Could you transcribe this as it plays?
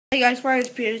Hey guys, my name is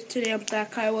Peter. Today I'm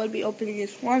back. I will be opening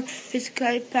this one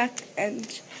physical pack,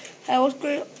 and I was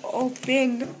going to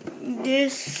open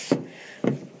this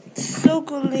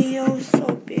Solgaleo,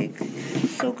 so big,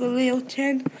 Solgaleo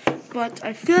 10, but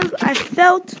I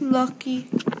felt lucky,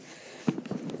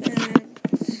 and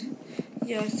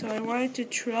yeah, so I wanted to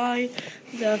try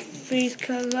the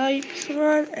physical lights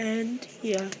one, and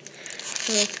yeah,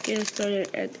 so let's get started.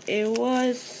 And it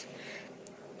was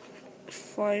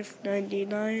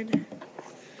 $5.99.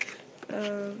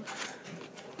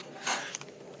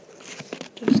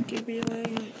 Just give me my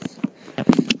eyes.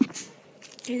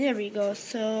 Okay, there we go.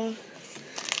 So,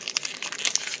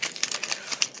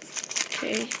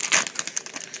 okay.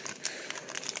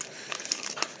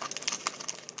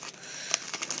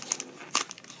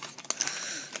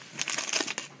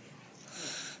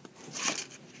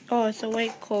 Oh, it's a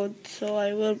white code, so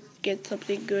I will get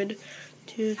something good.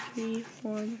 2, 3,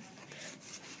 1,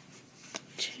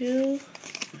 2.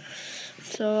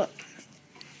 So,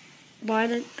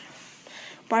 Barnacle,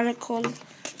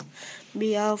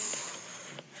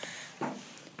 Meowth,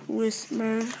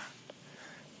 Whismer,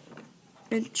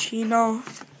 Minccino,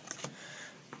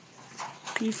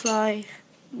 P-Fly,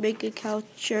 Mega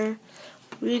Coucher,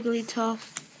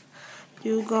 Wigglytuff,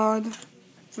 Dewgong,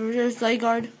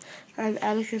 Zygarde, and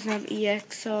Alakazam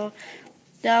EX. So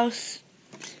that was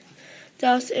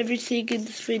everything in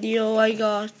this video I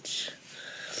got.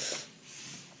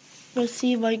 Let's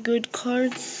see my good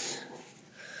cards.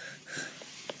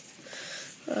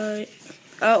 I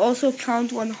also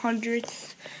count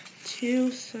 100s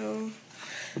too, so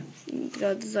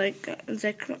that's like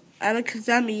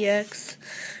Alakazam EX,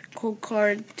 Cold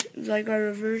Card, Zygarde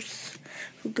Reverse,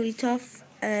 Wigglytuff,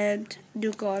 and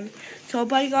Dewgong. So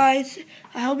bye guys,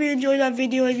 I hope you enjoyed that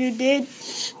video. If you did,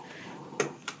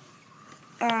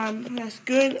 that's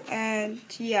good, and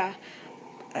yeah,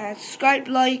 subscribe,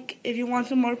 like if you want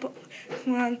some more.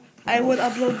 I will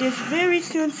upload this very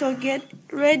soon, so get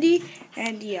ready,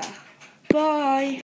 and yeah, bye.